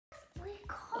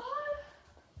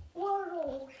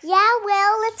Yeah,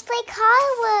 well, let's play Car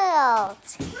World.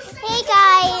 Hey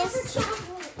guys.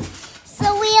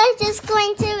 So we are just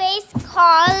going to race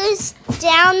cars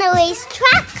down the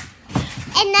racetrack.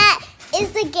 And that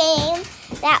is the game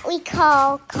that we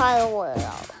call Car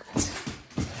World.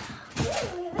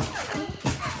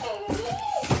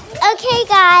 Okay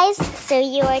guys, so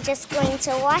you are just going to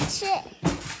watch it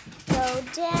go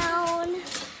down.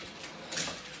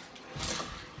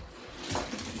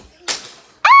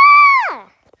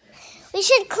 We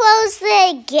should close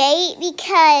the gate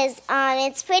because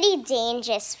it's pretty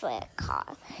dangerous for a car.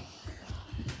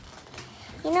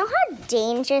 You know how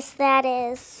dangerous that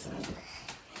is?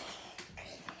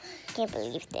 Can't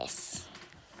believe this.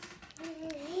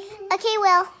 Okay,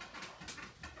 Will.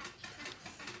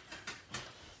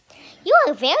 You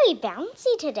are very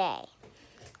bouncy today.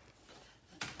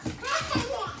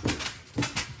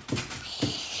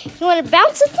 You want to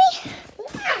bounce with me?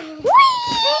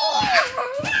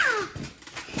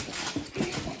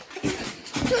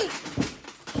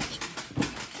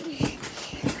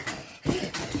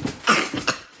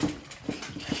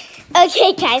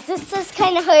 Okay, guys, this is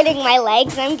kind of hurting my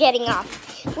legs. I'm getting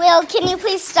off. Will, can you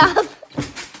please stop?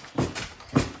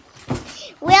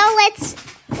 Will, let's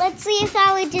see if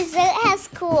our dessert has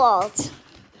cooled.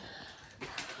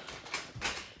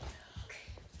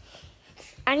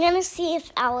 I'm gonna see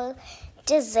if our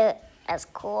dessert has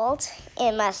cooled.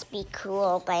 It must be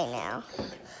cool by now.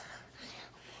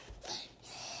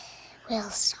 Will,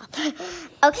 stop.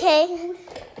 Okay.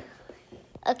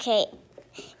 Okay.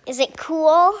 Is it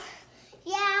cool?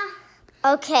 Yeah.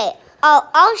 Okay.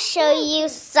 I'll show you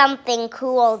something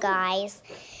cool, guys.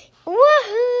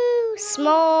 Woohoo!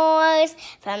 S'mores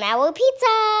from our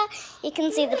pizza. You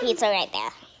can see the pizza right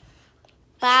there.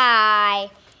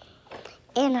 Bye.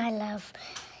 And I love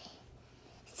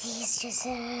these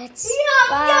desserts.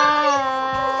 Bye.